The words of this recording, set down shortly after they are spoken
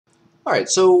Alright,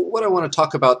 so what I want to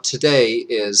talk about today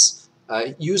is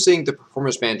using the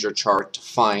Performance Manager chart to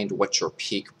find what your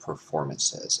peak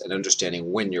performance is and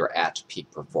understanding when you're at peak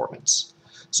performance.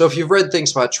 So if you've read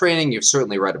things about training, you've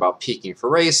certainly read about peaking for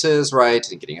races, right,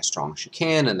 and getting as strong as you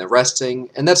can and then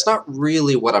resting, and that's not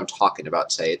really what I'm talking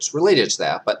about today. It's related to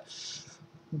that, but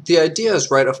the idea is,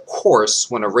 right, of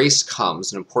course, when a race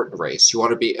comes, an important race, you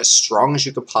want to be as strong as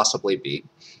you can possibly be,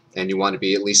 and you want to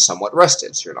be at least somewhat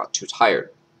rested so you're not too tired.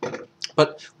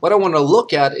 But what I want to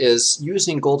look at is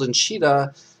using Golden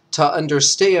Cheetah to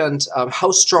understand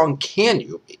how strong can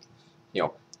you be?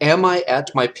 Am I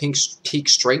at my peak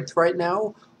strength right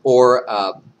now, or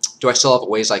do I still have a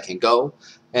ways I can go?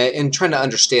 And trying to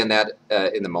understand that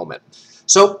in the moment.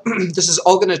 So this is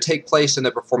all going to take place in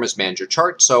the Performance Manager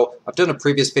chart. So I've done a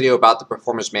previous video about the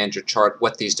Performance Manager chart,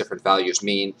 what these different values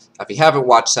mean. If you haven't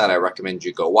watched that, I recommend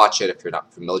you go watch it if you're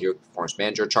not familiar with the Performance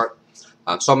Manager chart.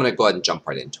 So I'm going to go ahead and jump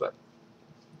right into it.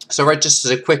 So right, just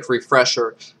as a quick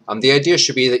refresher, the idea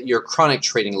should be that your chronic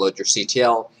training load, your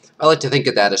CTL, I like to think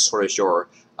of that as sort of your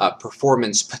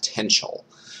performance potential,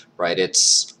 right?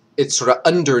 It's sort of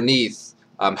underneath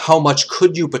how much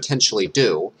could you potentially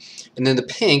do. And then the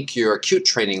pink, your acute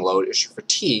training load, is your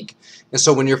fatigue. And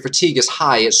so when your fatigue is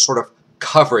high, it's sort of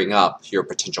covering up your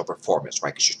potential performance,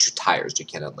 right? Because you're too tired, so you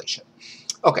can't unleash it.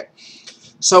 Okay,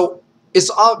 so it's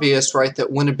obvious, right,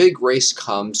 that when a big race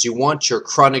comes, you want your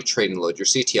chronic training load, your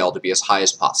CTL, to be as high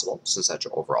as possible, since that's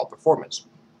your overall performance.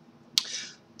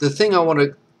 The thing I want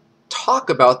to talk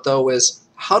about, though, is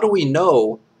how do we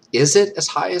know, is it as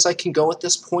high as I can go at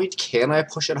this point? Can I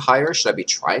push it higher? Should I be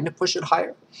trying to push it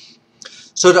higher?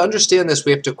 So to understand this,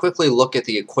 we have to quickly look at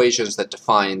the equations that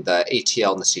define the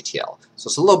ATL and the CTL. So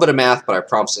it's a little bit of math, but I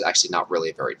promise it's actually not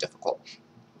really very difficult.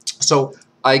 So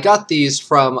I got these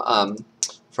from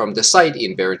the site,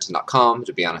 ianbarrington.com.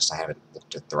 To be honest, I haven't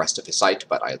looked at the rest of his site,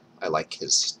 but I like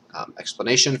his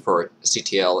explanation for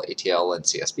CTL, ATL, and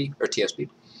CSB, or TSB.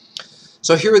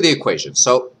 So here are the equations.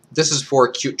 So this is for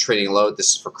acute training load. This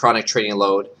is for chronic training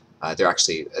load. They're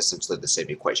actually essentially the same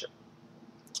equation.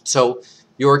 So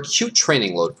your acute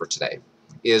training load for today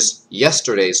is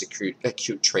yesterday's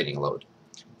acute training load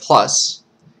plus,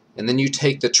 and then you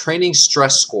take the training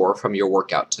stress score from your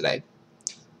workout today,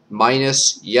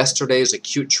 minus yesterday's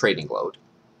acute training load,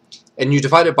 and you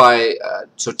divide it by,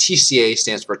 so TCA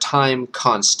stands for time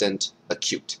constant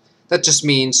acute. That just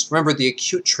means, remember, the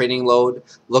acute training load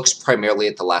looks primarily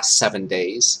at the last 7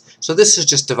 days. So this is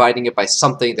just dividing it by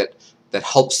something that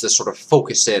helps this sort of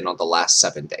focus in on the last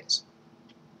 7 days.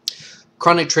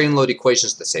 Chronic training load equation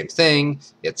is the same thing.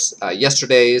 It's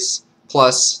yesterday's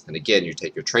plus, and again, you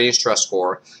take your training stress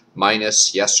score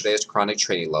minus yesterday's chronic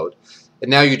training load.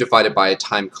 And now you divide it by a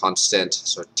time constant,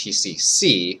 so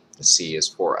TCC, the C is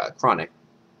for chronic.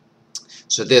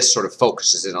 So this sort of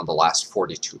focuses in on the last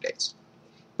 42 days.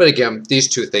 But again, these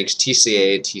two things,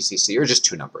 TCA and TCC, are just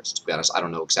two numbers. To be honest, I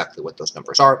don't know exactly what those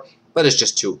numbers are, but it's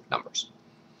just two numbers.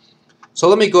 So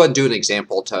let me go ahead and do an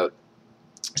example to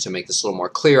make this a little more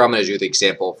clear. I'm going to do the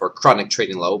example for chronic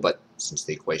training load, but since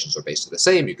the equations are basically the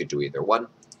same, you could do either one.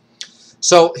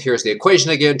 So here's the equation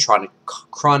again.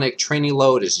 Chronic training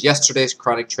load is yesterday's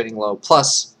chronic training load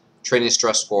plus training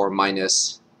stress score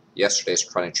minus yesterday's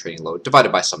chronic training load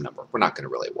divided by some number. We're not going to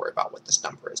really worry about what this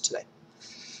number is today.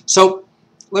 So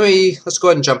let's go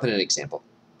ahead and jump in an example.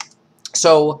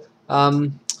 So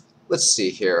let's see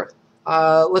here.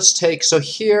 Let's take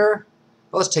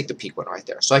the peak one right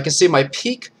there. So I can see my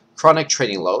peak chronic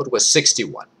training load was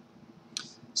 61.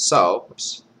 So,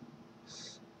 oops.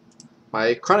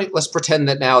 Let's pretend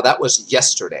that now that was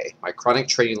yesterday. My chronic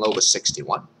training load was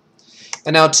 61.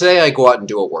 And now today I go out and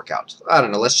do a workout. I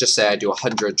don't know, let's just say I do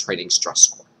 100 training stress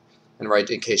score. And right,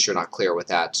 in case you're not clear with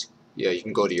that, you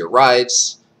can go to your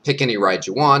rides, pick any ride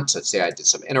you want. Let's say I did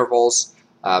some intervals,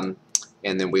 and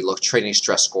then we look training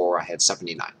stress score, I had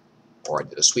 79. Or I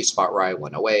did a sweet spot ride,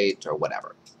 108, or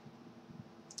whatever.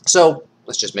 So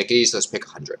let's just make it easy, let's pick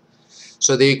 100.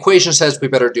 So the equation says we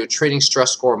better do training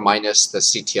stress score minus the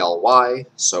CTLY.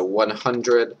 So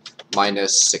 100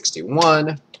 minus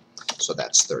 61, so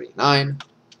that's 39.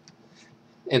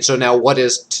 And so now what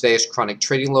is today's chronic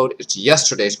training load? It's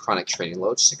yesterday's chronic training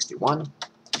load, 61.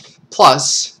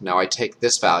 Plus, now I take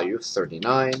this value,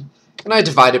 39, and I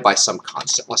divide it by some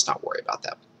constant. Let's not worry about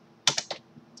that.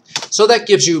 So that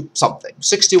gives you something,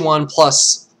 61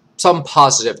 plus some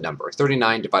positive number,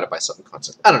 39 divided by some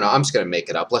constant. I don't know, I'm just going to make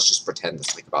it up. Let's just pretend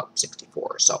it's like about 64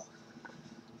 or so.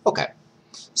 Okay,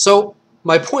 so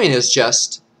my point is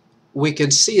just, we can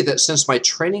see that since my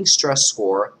training stress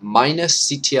score minus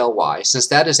CTLY, since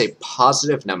that is a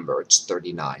positive number, it's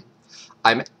 39,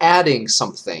 I'm adding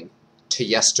something to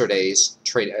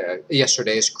to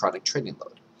yesterday's chronic training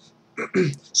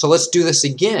load. So let's do this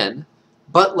again,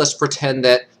 but let's pretend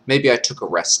that maybe I took a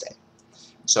rest day.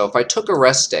 So if I took a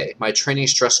rest day, my training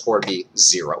stress score would be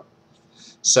 0.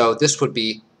 So this would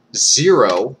be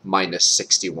 0 minus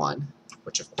 61,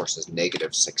 which of course is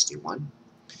negative 61.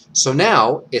 So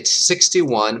now it's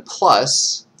 61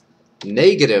 plus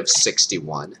negative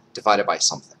 61 divided by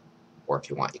something. Or if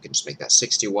you want, you can just make that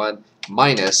 61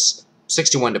 minus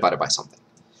 61 divided by something.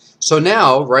 So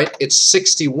now, right, it's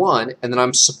 61, and then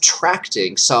I'm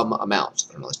subtracting some amount.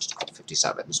 I don't know, let's just call it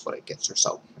 57 is what it gets or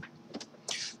so.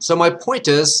 So my point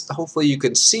is, hopefully you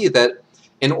can see that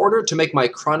in order to make my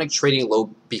chronic training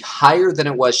load be higher than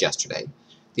it was yesterday,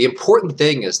 the important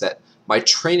thing is that my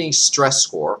training stress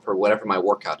score for whatever my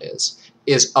workout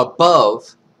is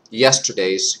above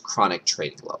yesterday's chronic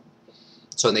training load.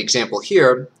 So in the example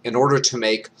here, in order to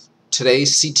make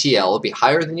today's CTL be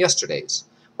higher than yesterday's,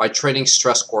 my training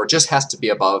stress score just has to be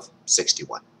above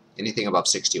 61. Anything above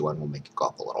 61 will make it go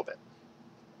up a little bit.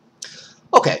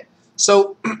 Okay,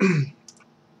 so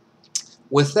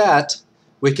with that,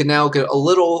 we can now get a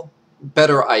little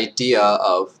better idea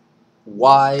of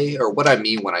why, or what I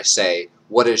mean when I say,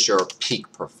 what is your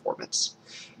peak performance?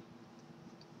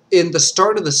 In the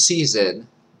start of the season,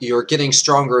 you're getting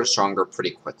stronger and stronger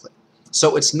pretty quickly.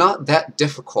 So it's not that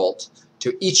difficult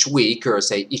to each week, or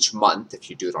say each month, if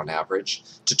you do it on average,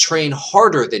 to train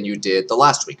harder than you did the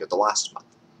last week or the last month,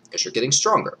 because you're getting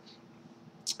stronger.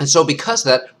 And so because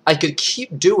of that, I could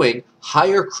keep doing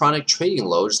higher chronic training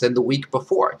loads than the week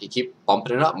before. I could keep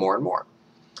bumping it up more and more.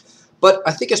 But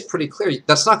I think it's pretty clear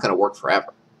that's not going to work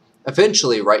forever.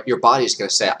 Eventually, right, your body's going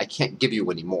to say, I can't give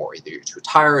you any more. Either you're too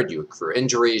tired, you accrue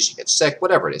injuries, you get sick,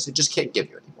 whatever it is. It just can't give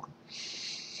you any more.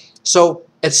 So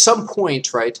at some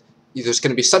point, right, there's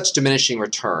going to be such diminishing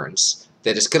returns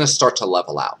that it's going to start to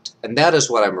level out. And that is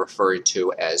what I'm referring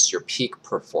to as your peak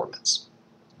performance.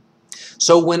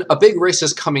 So when a big race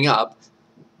is coming up,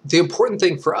 the important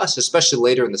thing for us, especially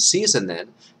later in the season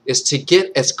then, is to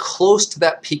get as close to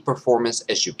that peak performance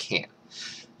as you can.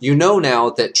 You know now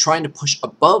that trying to push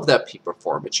above that peak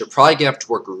performance, you're probably going to have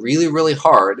to work really, really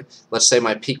hard. Let's say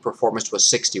my peak performance was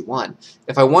 61.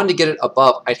 If I wanted to get it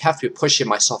above, I'd have to be pushing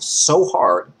myself so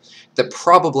hard that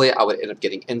probably I would end up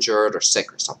getting injured or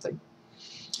sick or something.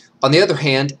 On the other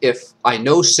hand, if I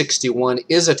know 61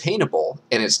 is attainable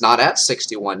and it's not at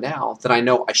 61 now, then I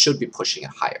know I should be pushing it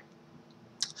higher.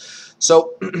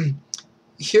 So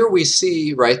here we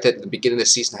see, right, that at the beginning of the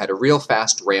season I had a real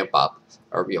fast ramp up,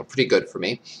 or pretty good for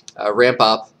me, ramp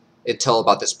up until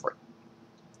about this point.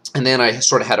 And then I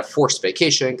sort of had a forced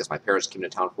vacation because my parents came to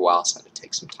town for a while, so I had to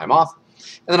take some time off.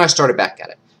 And then I started back at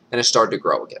it, and it started to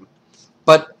grow again.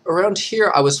 But around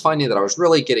here, I was finding that I was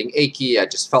really getting achy. I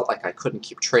just felt like I couldn't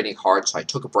keep training hard, so I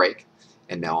took a break,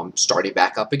 and now I'm starting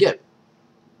back up again.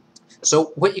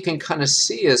 So what you can kind of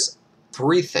see is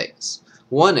 3 things.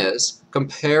 One is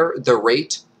compare the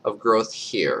rate of growth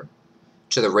here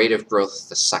to the rate of growth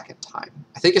the second time.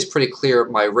 I think it's pretty clear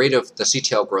my rate of the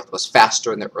CTL growth was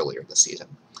faster in the earlier in the season.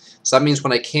 So that means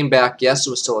when I came back, yes, it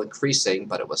was still increasing,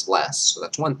 but it was less. So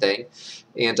that's one thing.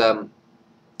 And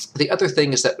the other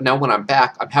thing is that now when I'm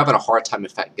back, I'm having a hard time, in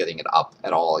fact, getting it up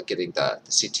at all, getting the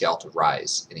CTL to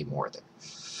rise anymore there.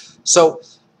 So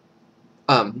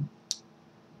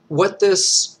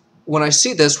when I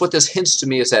see this, what this hints to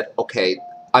me is that, okay,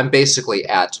 I'm basically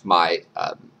at my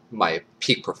my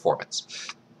peak performance.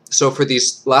 So for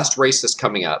these last races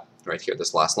coming up, right here,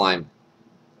 this last line,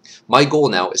 my goal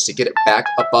now is to get it back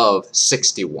above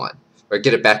 61, or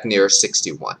get it back near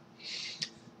 61.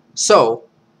 So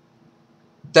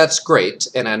that's great,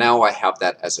 and now I have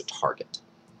that as a target.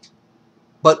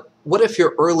 But what if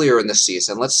you're earlier in the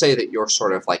season? Let's say that you're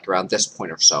sort of like around this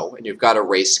point or so, and you've got a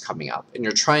race coming up, and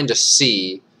you're trying to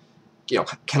see,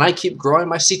 can I keep growing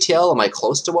my CTL? Am I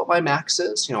close to what my max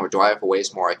is? Or do I have a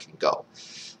ways more I can go?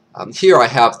 Here I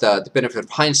have the benefit of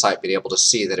hindsight, being able to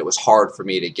see that it was hard for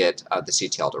me to get the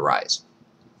CTL to rise.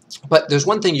 But there's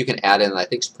one thing you can add in that I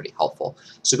think is pretty helpful.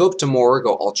 So go up to More,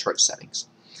 go All Chart Settings.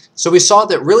 So we saw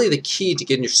that really the key to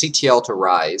getting your CTL to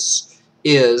rise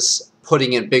is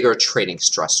putting in bigger training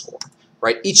stress score.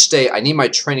 Right? Each day I need my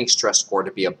training stress score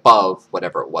to be above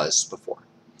whatever it was before.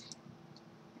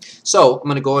 So I'm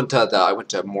going to go into I went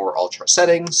to More All Chart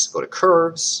Settings, go to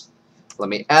Curves. Let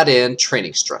me add in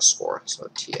training stress score. So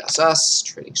TSS,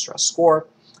 training stress score.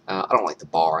 I don't like the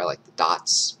bar, I like the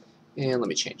dots. And let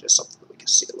me change this so that we can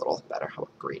see a little better. How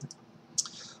about green?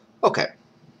 Okay.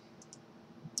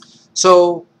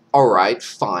 So, all right,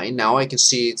 fine. Now I can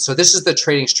see, so this is the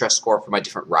training stress score for my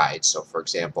different rides. So for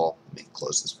example, let me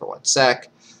close this for 1 sec.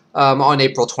 On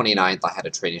April 29th, I had a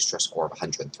training stress score of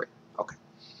 103. Okay.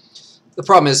 The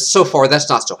problem is, so far, that's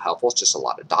not so helpful. It's just a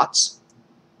lot of dots.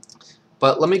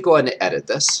 But let me go ahead and edit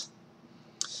this.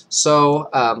 So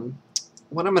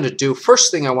what I'm going to do,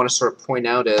 first thing I want to sort of point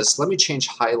out is, let me change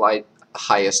highlight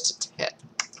highest to 10.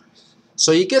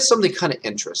 So you get something kind of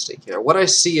interesting here. What I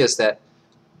see is that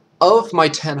of my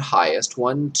 10 highest,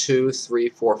 1, 2, 3,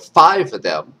 4, 5 of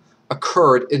them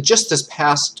occurred in just this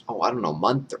past, I don't know,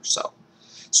 month or so.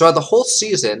 So out of the whole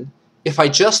season, if I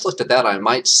just looked at that, I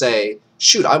might say,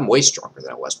 shoot, I'm way stronger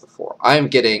than I was before. I am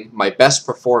getting my best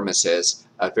performances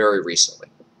very recently.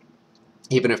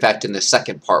 Even in fact, in the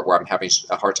second part where I'm having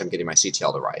a hard time getting my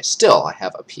CTL to rise, still I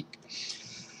have a peak.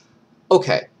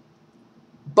 Okay,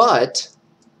 but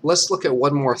let's look at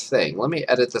one more thing. Let me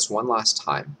edit this one last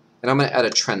time, and I'm going to add a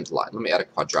trend line. Let me add a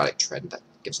quadratic trend that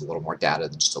gives a little more data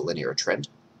than just a linear trend.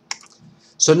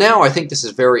 So now I think this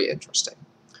is very interesting.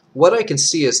 What I can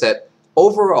see is that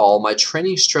overall, my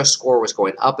training stress score was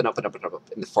going up and up and up and up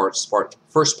in the first part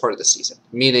of the season,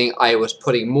 meaning I was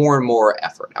putting more and more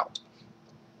effort out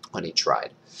on each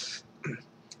ride.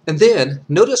 And then,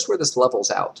 notice where this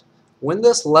levels out. When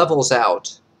this levels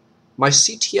out, my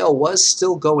CTL was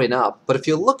still going up, but if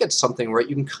you look at something right,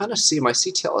 you can kind of see my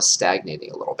CTL is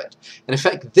stagnating a little bit. And in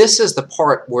fact, this is the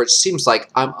part where it seems like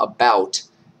I'm about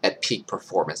at peak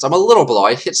performance. I'm a little below.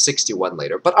 I hit 61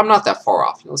 later, but I'm not that far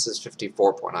off. You know, this is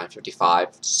 54.9, 55,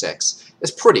 56.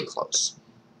 It's pretty close.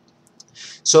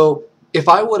 So if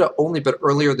I would have only been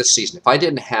earlier this season, if I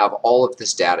didn't have all of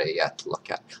this data yet to look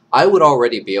at, I would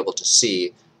already be able to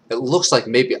see it looks like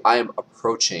maybe I am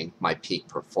approaching my peak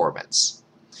performance.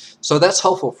 So that's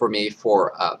helpful for me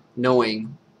for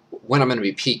knowing when I'm going to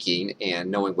be peaking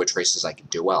and knowing which races I can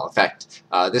do well. In fact,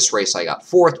 this race I got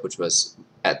 4th, which was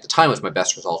at the time was my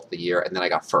best result of the year, and then I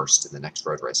got 1st in the next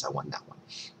road race. I won that one.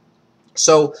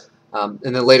 So, and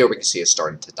then later we can see it's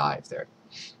starting to dive there.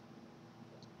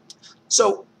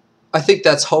 So I think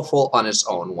that's helpful on its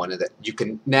own, one that you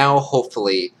can now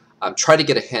hopefully try to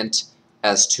get a hint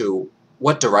as to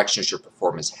what direction is your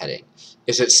performance heading.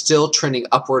 Is it still trending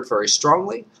upward very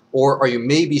strongly, or are you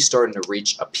maybe starting to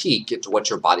reach a peak into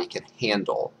what your body can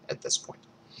handle at this point?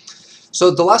 So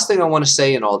the last thing I want to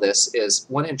say in all this is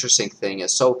one interesting thing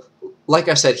is, so like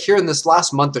I said, here in this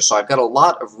last month or so, I've got a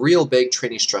lot of real big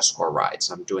training stress score rides.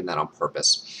 I'm doing that on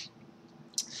purpose.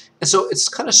 And so it's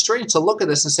kind of strange to look at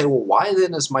this and say, well, why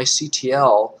then is my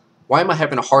CTL, why am I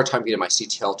having a hard time getting my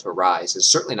CTL to rise? It's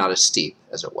certainly not as steep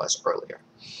as it was earlier.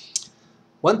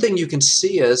 One thing you can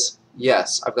see is,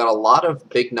 yes, I've got a lot of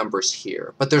big numbers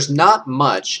here, but there's not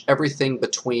much, everything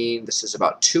between, this is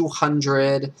about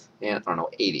 200 and, I don't know,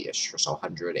 80-ish or so,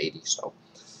 180, so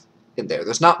in there.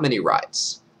 There's not many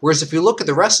rides. Whereas if you look at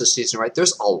the rest of the season, right,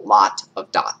 there's a lot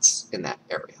of dots in that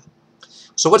area.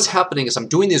 So what's happening is I'm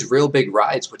doing these real big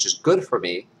rides, which is good for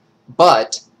me,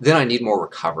 but then I need more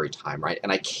recovery time, right?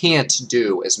 And I can't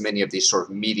do as many of these sort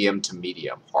of medium to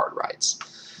medium hard rides.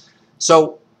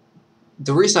 So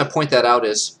the reason I point that out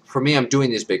is, for me, I'm doing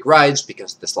these big rides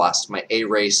because my A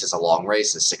race is a long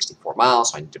race, it's 64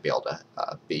 miles, so I need to be able to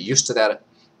be used to that.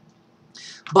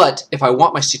 But if I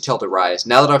want my CTL to rise,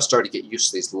 now that I've started to get used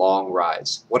to these long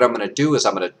rides, what I'm going to do is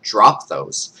I'm going to drop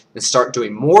those and start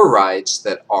doing more rides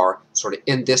that are sort of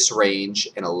in this range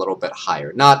and a little bit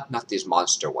higher. Not these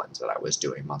monster ones that I was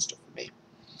doing, monster for me.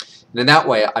 And in that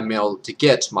way, I'm able to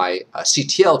get my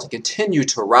CTL to continue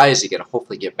to rise again and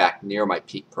hopefully get back near my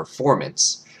peak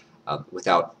performance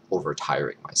without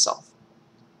over-tiring myself.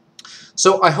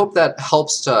 So I hope that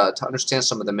helps to understand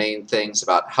some of the main things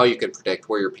about how you can predict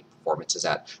where your peak performance is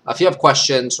at. If you have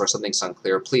questions or something's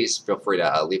unclear, please feel free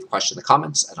to leave a question in the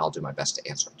comments, and I'll do my best to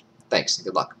answer it. Thanks, and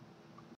good luck.